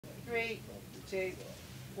3, 2,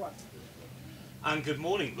 1. And good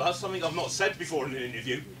morning. Well, that's something I've not said before in an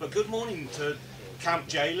interview, but good morning to Camp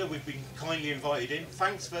Jayler. We've been kindly invited in.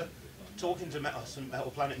 Thanks for talking to some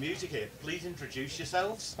Metal Planet Music here. Please introduce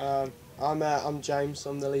yourselves. I'm James.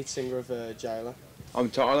 I'm the lead singer of Jayler. I'm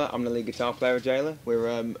Tyler. I'm the lead guitar player of Jayler. We're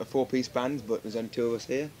a four-piece band, but there's only two of us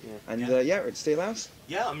here. Yeah. And we're at Steelhouse.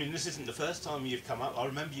 Yeah, I mean, this isn't the first time you've come up. I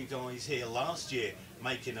remember you guys here last year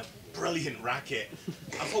making a brilliant racket.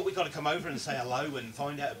 I thought we'd got to come over and say hello and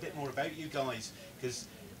find out a bit more about you guys, because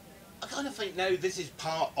I kind of think now this is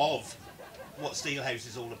part of what Steelhouse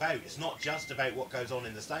is all about. It's not just about what goes on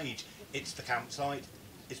in the stage. It's the campsite.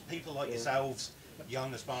 It's people like yourselves,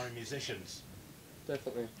 young aspiring musicians.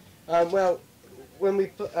 Definitely. Well, when we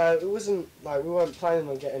it wasn't like we weren't planning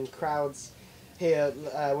on getting crowds here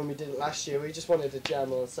when we did it last year. We just wanted to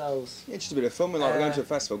jam ourselves. Yeah, just a bit of fun. We're like, we're going to a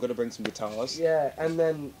festival, got to bring some guitars. Yeah, and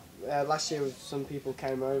then last year some people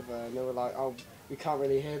came over and they were like, oh, we can't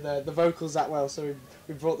really hear the vocals that well, so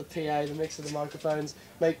we brought the PA, the mix of the microphones,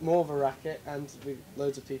 make more of a racket, and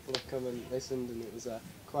loads of people have come and listened, and it was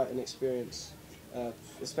quite an experience,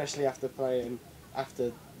 especially after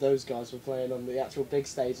those guys were playing on the actual big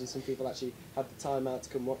stage, and some people actually had the time out to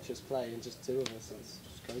come watch us play, and just two of us. It's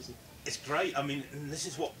just crazy. It's great. I mean, and this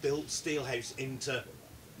is what built Steelhouse into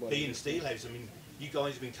being Steelhouse. I mean, you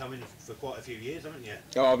guys have been coming for quite a few years, haven't you?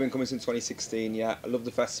 Oh, I've been coming since 2016, yeah. I love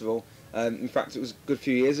the festival. In fact, it was a good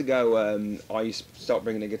few years ago I used to start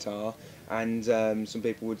bringing a guitar, and some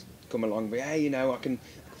people would come along and be, hey, you know, I can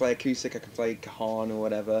play acoustic, I can play cajon or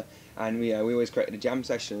whatever, and we always created a jam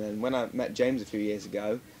session. And when I met James a few years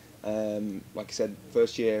ago, like I said,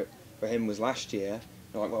 first year for him was last year.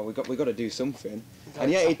 I'm like, well, we got to do something,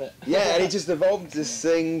 and and he just evolved this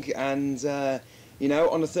thing. And you know,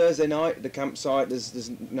 on a Thursday night, the campsite,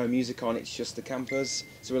 there's no music on, it's just the campers.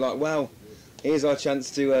 So we're like, well, here's our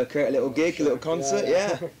chance to create a little gig, a little concert,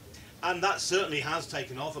 yeah. And that certainly has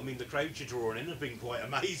taken off. I mean, the crowds you're drawing in have been quite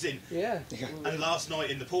amazing. Yeah. And last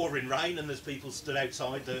night in the pouring rain, and there's people stood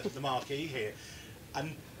outside the marquee here,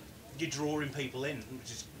 and you're drawing people in,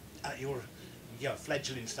 which is at your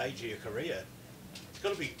fledgling stage of your career. It's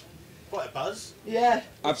got to be quite a buzz. Yeah,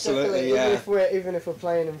 absolutely. Yeah. Even if we're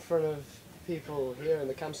playing in front of people here in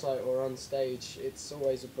the campsite or on stage, it's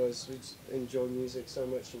always a buzz. We just enjoy music so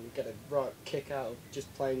much, and we get a right kick out of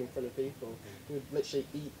just playing in front of people. We literally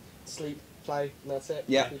eat, sleep, play, and that's it.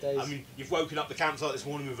 Yeah. I mean, you've woken up the campsite this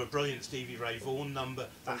morning with a brilliant Stevie Ray Vaughan number,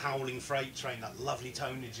 that howling freight train, that lovely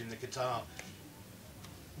tonage in the guitar.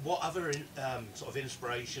 What other sort of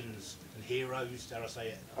inspirations and heroes, dare I say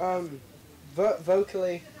it?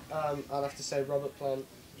 Vocally, I'd have to say Robert Plant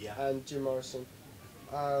and Jim Morrison.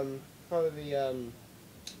 Probably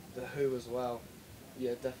The Who as well.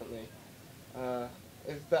 Yeah, definitely.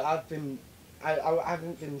 But I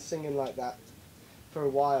haven't been singing like that for a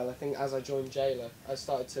while. I think as I joined Jayler, I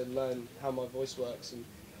started to learn how my voice works and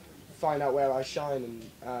find out where I shine,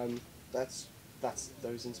 and that's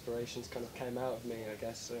those inspirations kind of came out of me, I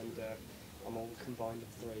guess, and I'm all combined of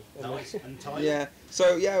three. Nice. And Tyler? Yeah.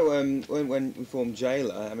 So yeah, when we formed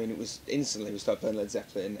Jayler, I mean, it was instantly we started playing Led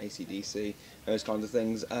Zeppelin, AC/DC, those kinds of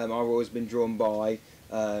things. I've always been drawn by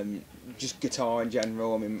just guitar in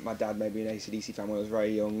general. I mean, my dad made me an AC/DC fan when I was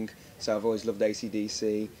very young, so I've always loved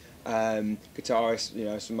AC/DC. Guitarists, you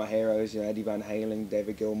know, some of my heroes, you know, Eddie Van Halen,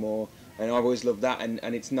 David Gilmour, and I've always loved that.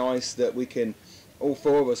 And it's nice that we can. All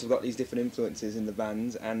four of us have got these different influences in the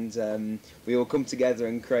band, and we all come together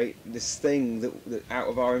and create this thing that out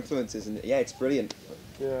of our influences, and yeah, it's brilliant.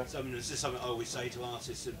 Yeah. So I mean, this is something I always say to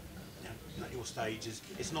artists at your stage, is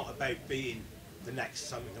it's not about being the next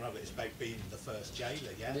something or other, it's about being the first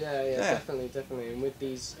Jayler, yeah? Yeah, definitely. And with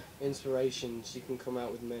these inspirations, you can come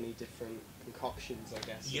out with many different concoctions, I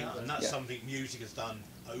guess. Yeah, and that's something music has done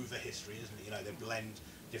over history, isn't it? You know, they blend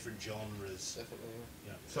different genres. Definitely.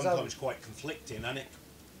 You know, sometimes quite conflicting, and it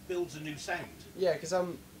builds a new sound. Yeah, because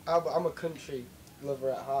I'm a country lover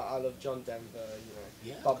at heart. I love John Denver,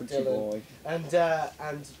 you know, Bob country Dylan, boy.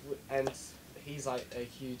 and he's like a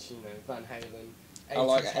huge, you know, Van Halen. I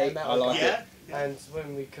like it. And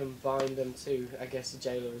when we combine them two, I guess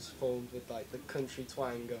Jayler is formed with like the country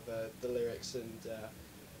twang of the lyrics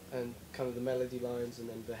and kind of the melody lines, and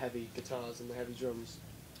then the heavy guitars and the heavy drums,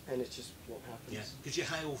 and it's just what happens. Yeah, because you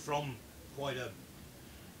hail from quite a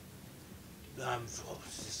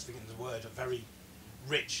just thinking the word, a very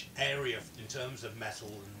rich area in terms of metal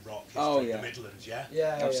and rock history in the Midlands, yeah?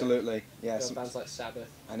 Yeah, absolutely. Yeah, some bands like Sabbath.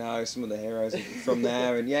 I know, some of the heroes from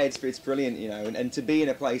there, and yeah, it's brilliant, you know, and to be in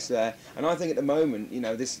a place there, and I think at the moment, you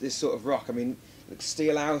know, this sort of rock, I mean,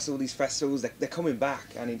 Steelhouse, all these festivals, they're coming back,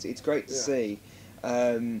 and it's great to see.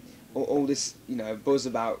 all this, you know, buzz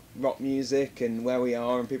about rock music and where we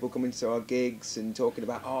are, and people coming to our gigs and talking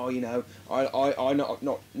about, oh, you know, I'm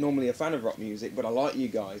not normally a fan of rock music, but I like you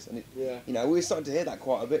guys, and you know, we're starting to hear that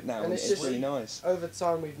quite a bit now, and it's really nice. Over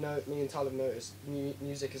time, me and Tyler have noticed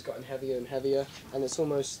music has gotten heavier and heavier, and it's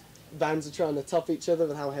almost bands are trying to top each other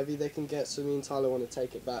with how heavy they can get. So me and Tyler want to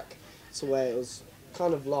take it back to where it was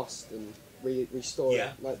kind of lost and restore it,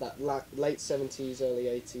 like that late 70s, early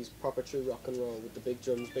 80s, proper true rock and roll with the big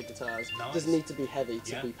drums, big guitars. It doesn't need to be heavy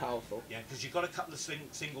to be powerful. Yeah, because you've got a couple of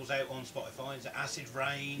singles out on Spotify. Is it Acid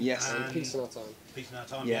Rain? Yes. And Peace in Our Time. Peace in Our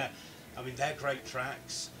Time, yeah. I mean, they're great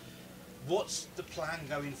tracks. What's the plan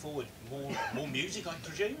going forward? More music, I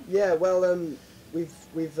presume? Yeah, well,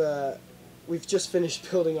 we've just finished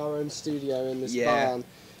building our own studio in this barn,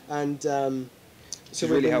 and so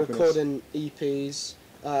we've been recording EPs.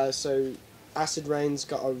 So Acid Rain's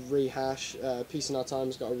got a rehash, Peace in Our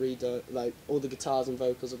Time's got a redo, like all the guitars and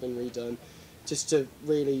vocals have been redone, just to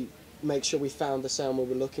really make sure we found the sound we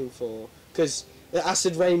were looking for. Because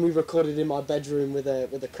Acid Rain we recorded in my bedroom with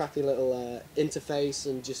a crappy little interface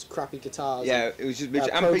and just crappy guitars. Yeah, it was just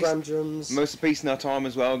programmed drums. Most of Peace in Our Time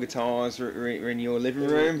as well. Guitars were in your living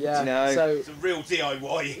room. Yeah, you know? So it's a real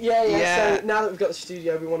DIY. Yeah. So now that we've got the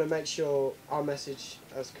studio, we want to make sure our message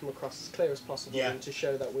has come across as clear as possible, and to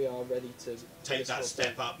show that we are ready to take that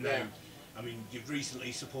step up now. I mean, you've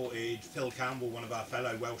recently supported Phil Campbell, one of our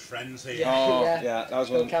fellow Welsh friends here. Yeah, that was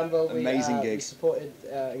Phil Campbell, amazing gig. We supported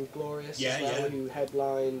Inglorious as well, who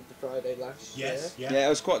headlined the Friday last year. Yeah, it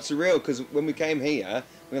was quite surreal because when we came here,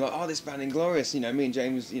 we were like, oh, this band Inglorious, you know, me and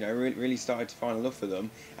James, you know, really started to find a love for them.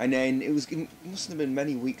 And then it must have been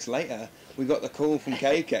many weeks later, we got the call from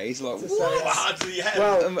KK. He's like, what?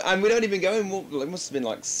 Well, and we'd only been going, it must have been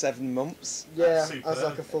like 7 months. Yeah, as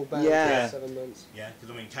like a full band for 7 months. Yeah,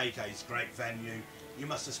 because I mean, KK's a great venue. You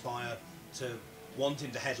must aspire to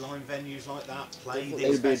wanting to headline venues like that, play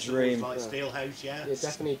these festivals like Steelhouse, Yeah,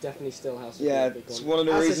 definitely Steelhouse. Yeah, it's one of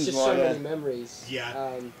the reasons just why. So many memories.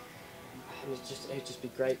 Yeah. It'd just be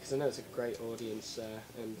great because I know it's a great audience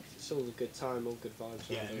and it's all a good time, all good vibes.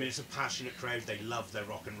 Yeah, I mean it's a passionate crowd. They love their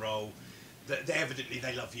rock and roll. Evidently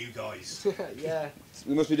they love you guys. Yeah.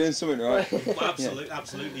 We must be doing something right. Well,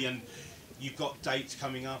 absolutely. And you've got dates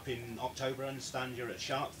coming up in October. I understand you're at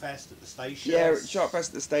Sharkfest at the station. Yeah, at Sharkfest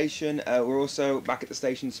at the station. We're also back at the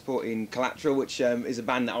station supporting Collateral, which is a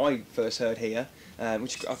band that I first heard here.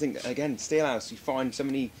 Which I think, again, Steelhouse, you find so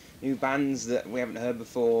many new bands that we haven't heard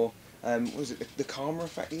before. What was it, the Karma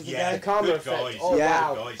Effect? The Karma Effect. Guys. Oh,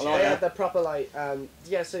 wow. Guys, they're proper, like,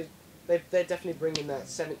 so they're definitely bringing that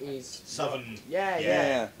 70s. Southern.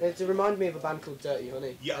 Yeah. It reminded me of a band called Dirty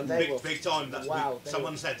Honey. Yeah, and big time.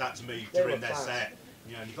 Someone said that to me during their set.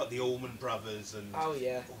 You know, you've got the Allman Brothers and all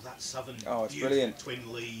that Southern. Oh, it's brilliant.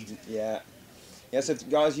 Twin lead. Yeah. Yeah, so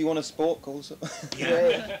guys, you want a sport, call us up.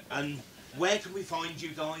 And where can we find you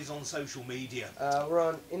guys on social media? We're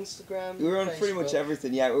on Instagram. We're on Facebook. pretty much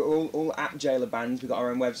everything. Yeah, we're all at Jayler Bands. We've got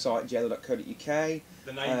our own website, jayler.co.uk.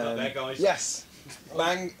 The name up there, guys. Yes.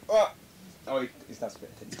 Bang. Oh, that's a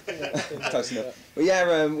bit close enough. But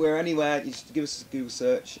yeah, we're anywhere. You just give us a Google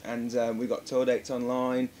search, and we've got tour dates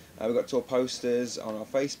online. We've got tour posters on our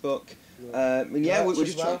Facebook. And yeah, we're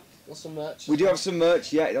just trying. Some merch. We do have some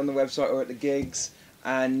merch, on the website or at the gigs.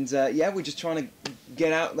 And we're just trying to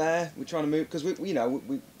get out there. We're trying to move because we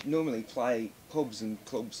normally play pubs and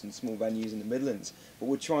clubs and small venues in the Midlands, but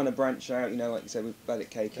we're trying to branch out. You know, like you said, we've played at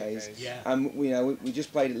KK's. And we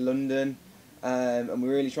just played at London, and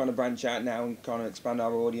we're really trying to branch out now and kind of expand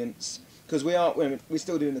our audience. Because we're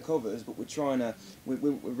still doing the covers, but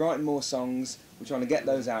we're writing more songs. We're trying to get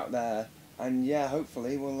those out there, and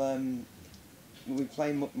hopefully we'll be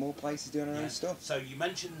playing more places, doing our own stuff. So you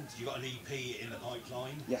mentioned you got an EP in the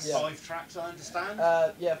pipeline. Yes. 5 tracks, I understand.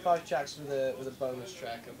 5 tracks with a bonus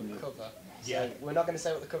track of a cover. So we're not going to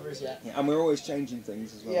say what the cover is yet. Yeah, and we're always changing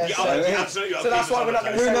things as well. Absolutely. So that's why we're not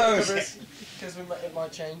going to say what the cover is, because it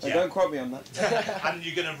might change. Don't quote me on that. And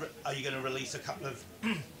are you gonna release a couple of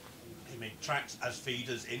tracks as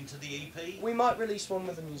feeders into the EP? We might release one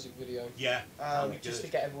with a music video. Yeah. Just to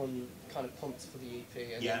get everyone kind of pumped for the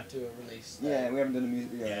EP and then do a release. Yeah, we haven't done a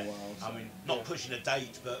music video in a while. So. I mean, not pushing a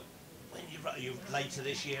date, but when you later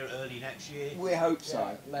this year, early next year. We hope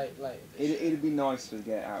so. Late. It'd be nice to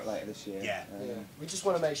get it out later this year. Yeah. We just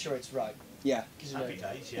want to make sure it's right. Yeah. Happy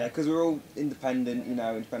days. Yeah, because we're all independent,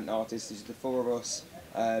 independent artists. There's the 4 of us.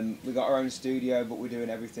 We got our own studio, but we're doing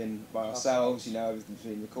everything by ourselves. Everything's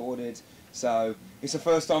being recorded. So it's the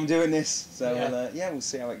first time doing this. So we'll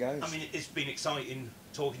see how it goes. I mean, it's been exciting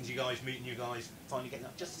talking to you guys, meeting you guys, finally getting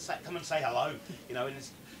up just to come and say hello. And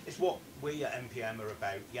it's what we at MPM are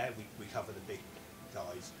about. Yeah, we cover the big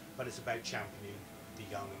guys, but it's about championing the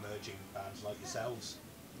young emerging bands like yourselves.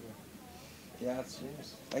 Yeah,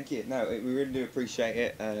 thank you. No, we really do appreciate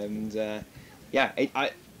it, and yeah,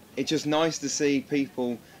 it's just nice to see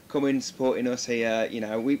people coming supporting us here. You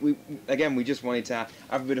know, we just wanted to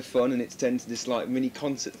have a bit of fun, and it's turned to this like mini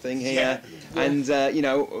concert thing here. Yeah. And you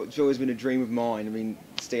know, it's always been a dream of mine. I mean,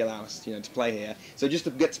 Steelhouse, you know, to play here. So just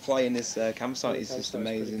to get to play in this campsite is just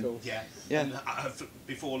amazing. Cool. Yeah. Yeah. And,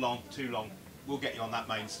 before too long, we'll get you on that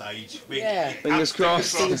main stage. Yeah. Fingers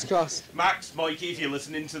crossed. Fingers crossed. Max, Mikey, if you're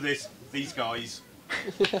listening to this, these guys.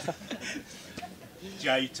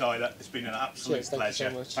 Jay, Tyler, it's been an absolute Cheers, thank you so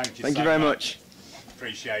pleasure. much. Thank you Thank so you very much.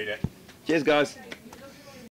 Appreciate it. Cheers, guys.